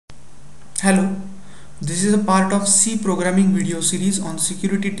Hello, this is a part of C programming video series on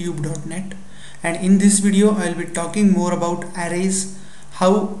securitytube.net, and in this video I will be talking more about arrays,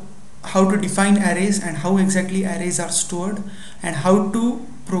 how to define arrays and how exactly arrays are stored and how to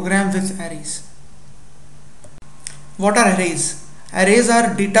program with arrays. What are arrays? Arrays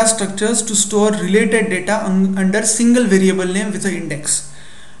are data structures to store related data under single variable name with an index.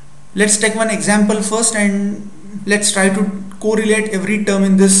 Let's take one example first and let's try to correlate every term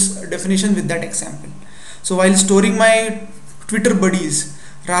in this definition with that example. So while storing my Twitter buddies,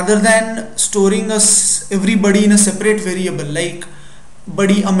 rather than storing everybody in a separate variable like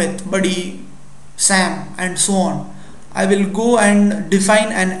buddy Amit, buddy Sam and so on, I will go and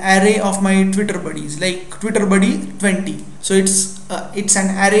define an array of my Twitter buddies like Twitter buddy 20. So it's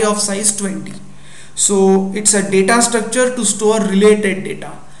an array of size 20. So it's a data structure to store related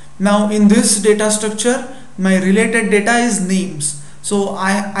data. Now in this data structure, my related data is names. So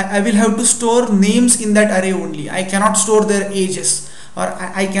I will have to store names in that array only. I cannot store their ages, or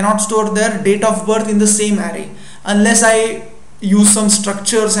I cannot store their date of birth in the same array unless I use some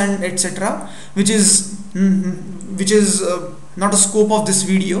structures and etc., which is not a scope of this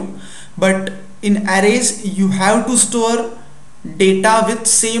video. But in arrays you have to store data with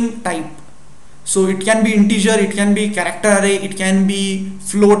same type. So it can be integer, it can be character array, it can be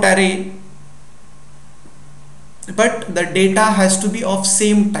float array, but the data has to be of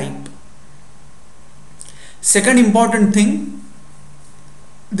same type. Second important thing,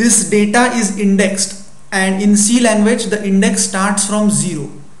 this data is indexed, and in C language the index starts from 0.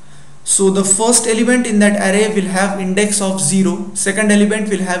 So the first element in that array will have index of 0, second element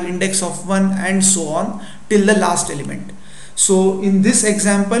will have index of 1, and so on till the last element. So in this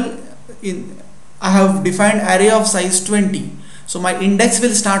example, I have defined array of size 20. So my index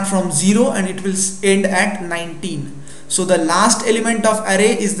will start from 0 and it will end at 19. So the last element of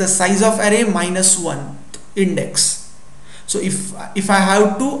array is the size of array minus 1 index. So if I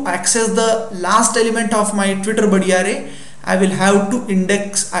have to access the last element of my Twitter buddy array, I will have to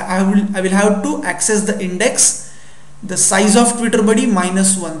index. I will have to access the index, the size of Twitter buddy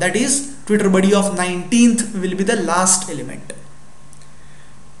minus 1. That is, Twitter buddy of 19th will be the last element.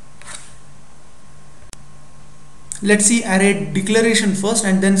 Let's see array declaration first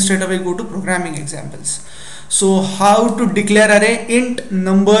and then straight away go to programming examples. So how to declare array? Int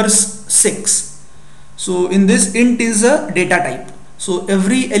numbers 6. So in this, int is a data type. So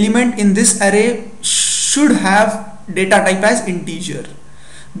every element in this array should have data type as integer.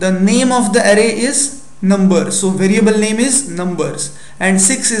 The name of the array is number. So variable name is numbers and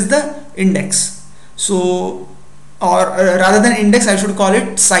 6 is the index. So rather than index, I should call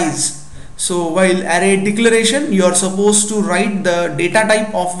it size. So while array declaration, you are supposed to write the data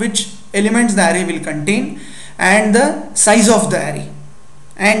type of which elements the array will contain and the size of the array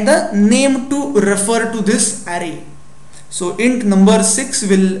and the name to refer to this array. So int number 6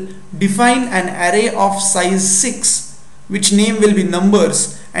 will define an array of size 6 which name will be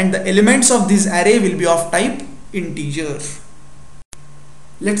numbers and the elements of this array will be of type integer.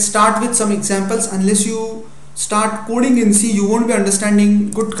 Let's start with some examples. Unless you start coding in C, you won't be understanding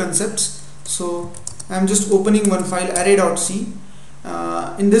good concepts. So I am just opening one file, array.c.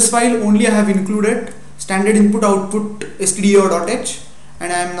 In this file only I have included standard input output stdio.h,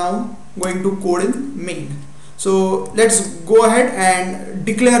 and I am now going to code in main. So let's go ahead and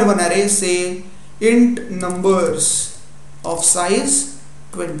declare one array, say int numbers of size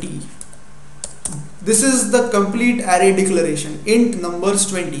 20. This is the complete array declaration, int numbers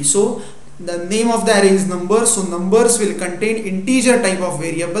 20. So the name of the array is numbers, so numbers will contain integer type of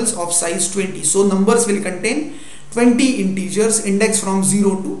variables of size 20. So numbers will contain 20 integers, index from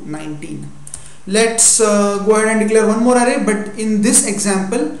 0 to 19. Let's go ahead and declare one more array, but in this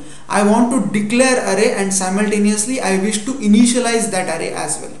example I want to declare array and simultaneously I wish to initialize that array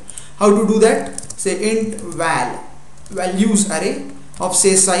as well. How to do that? Say int values array of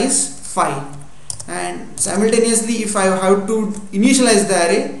say size 5, and simultaneously if I have to initialize the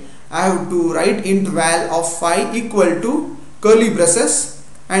array, I have to write int val of 5 equal to curly braces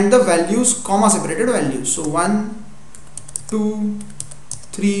and the values comma separated values. So 1, 2,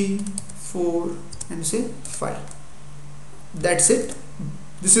 3, 4 and say 5. That's it.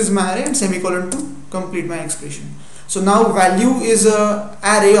 This is my array and semicolon to complete my expression. So now value is a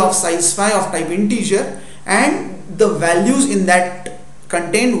array of size 5 of type integer and the values in that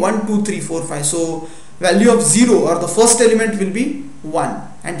contain 1, 2, 3, 4, 5. So value of 0 or the first element will be 1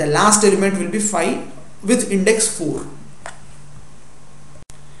 and the last element will be 5 with index 4.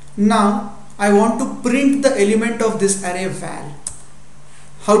 Now I want to print the element of this array val.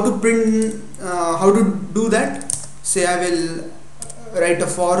 How to print, how to do that? Say I will write a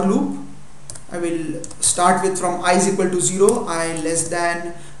for loop I will start with from I is equal to 0, I less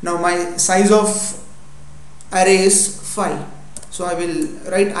than, now my size of array is 5, so I will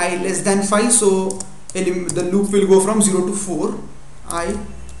write I less than 5, so the loop will go from 0 to 4, I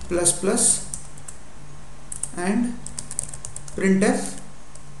plus plus, and printf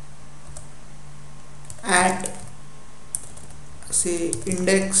at say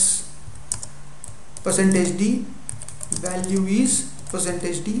index %d, value is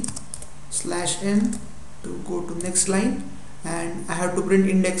 %d slash n to go to next line, and I have to print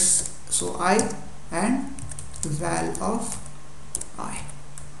index, so I, and val of I.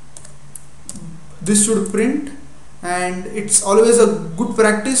 This should print, and it's always a good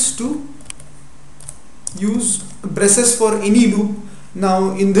practice to use braces for any loop.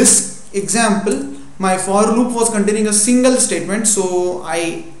 Now in this example, my for loop was containing a single statement, so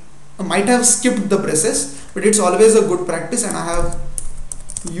I might have skipped the braces, but it's always a good practice, and I have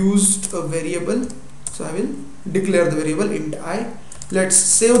used a variable, so I will declare the variable int I. Let's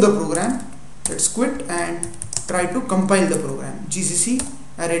save the program, let's quit and try to compile the program. GCC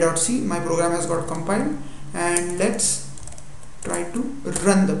array.c, my program has got compiled, and let's try to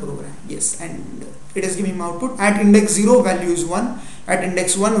run the program. Yes, and it is giving me output. At index 0 value is 1, at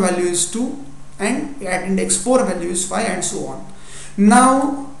index 1 value is 2, and at index 4 value is 5, and so on.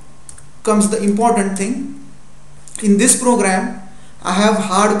 Now comes the important thing. In this program I have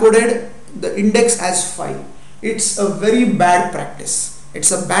hard coded the index as 5. It's a very bad practice.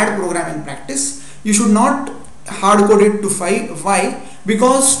 It's a bad programming practice. You should not hard code it to 5. Why?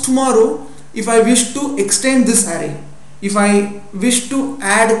 Because tomorrow if I wish to extend this array, if I wish to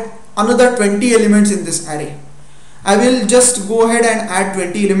add another 20 elements in this array, I will just go ahead and add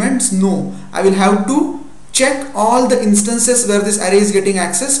 20 elements? No, I will have to check all the instances where this array is getting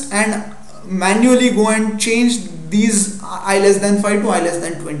accessed and manually go and change these I less than 5 to I less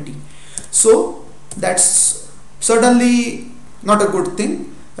than 20. So that's certainly not a good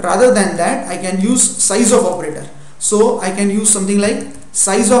thing. Rather than that, I can use size of operator. So I can use something like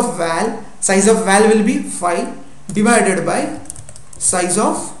size of val. Size of val will be 5 divided by size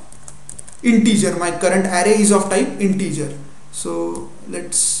of integer. My current array is of type integer, so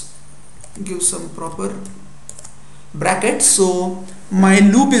let's give some proper brackets. So my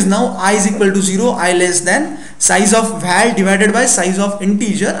loop is now I is equal to 0, I less than size of val divided by size of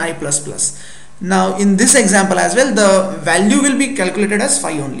integer I plus plus. Now in this example as well, the value will be calculated as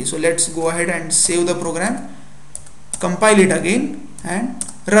 5 only. So let's go ahead and save the program, compile it again and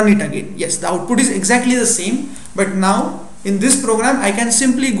run it again. Yes, the output is exactly the same, but now in this program I can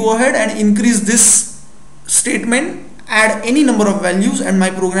simply go ahead and increase this statement, add any number of values, and my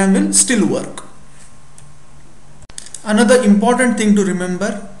program will still work. Another important thing to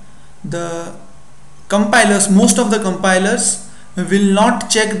remember, the compilers, most of the compilers will not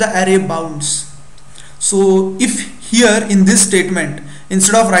check the array bounds. So if here in this statement,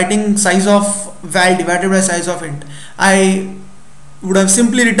 instead of writing size of val divided by size of int, I would have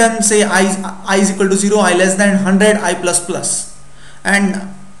simply written say I is equal to 0, I less than 100, I plus plus, and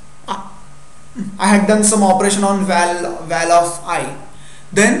I had done some operation on val of I,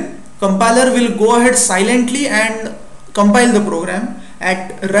 then compiler will go ahead silently and compile the program.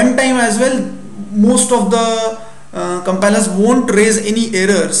 At runtime as well, most of the compilers won't raise any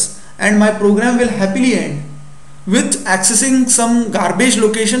errors, and my program will happily end with accessing some garbage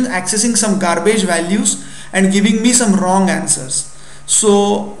location, accessing some garbage values, and giving me some wrong answers.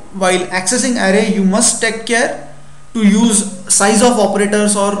 So while accessing array, you must take care to use size of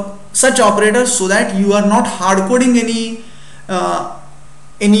operators or such operators, so that you are not hard coding any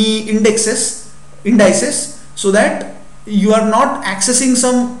indices, so that you are not accessing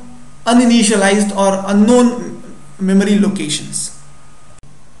some uninitialized or unknown memory locations.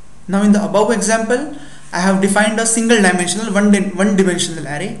 Now in the above example, I have defined a single dimensional one dimensional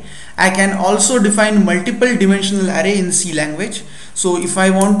array. I can also define multiple dimensional array in C language. So if I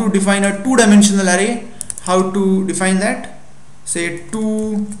want to define a two-dimensional array, how to define that? Say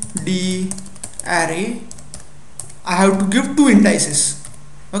 2D array, I have to give two indices.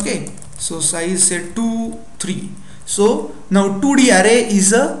 Okay, so size say 2, 3. So now 2D array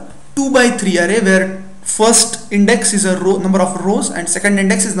is a 2 by 3 array where first index is a row, number of rows, and second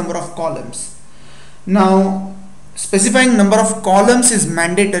index is number of columns. Now specifying number of columns is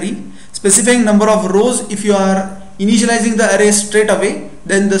mandatory. Specifying number of rows, if you are initializing the array straight away,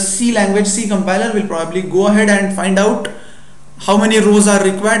 then the C language, C compiler will probably go ahead and find out how many rows are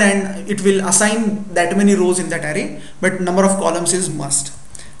required and it will assign that many rows in that array, but number of columns is must.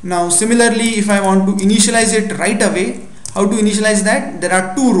 Now similarly, if I want to initialize it right away, how to initialize that? There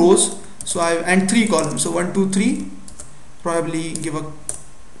are 2 rows, so and 3 columns, so 1 2 3, probably give a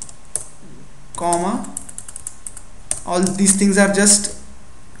comma, all these things are just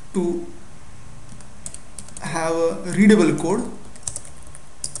to have a readable code,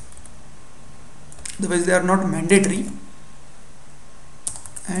 otherwise they are not mandatory.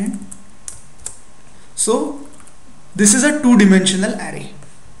 And so this is a two-dimensional array.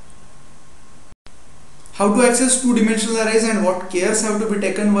 How to access two-dimensional arrays and what cares have to be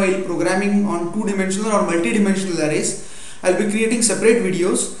taken while programming on two-dimensional or multi-dimensional arrays, I'll be creating separate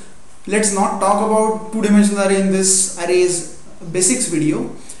videos. Let's not talk about two-dimensional array in this arrays basics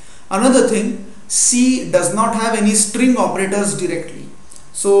video. Another thing, C does not have any string operators directly.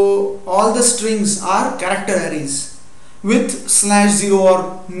 So all the strings are character arrays with /0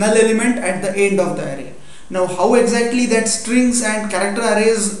 or null element at the end of the array. Now how exactly that strings and character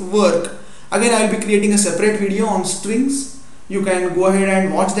arrays work, again I will be creating a separate video on strings. You can go ahead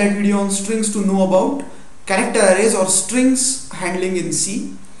and watch that video on strings to know about character arrays or strings handling in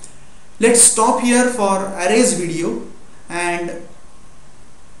C. Let's stop here for arrays video, and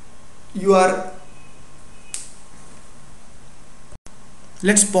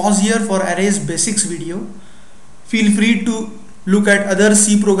let's pause here for arrays basics video. Feel free to look at other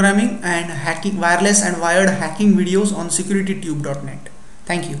C programming and hacking, wireless and wired hacking videos on securitytube.net.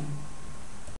 Thank you.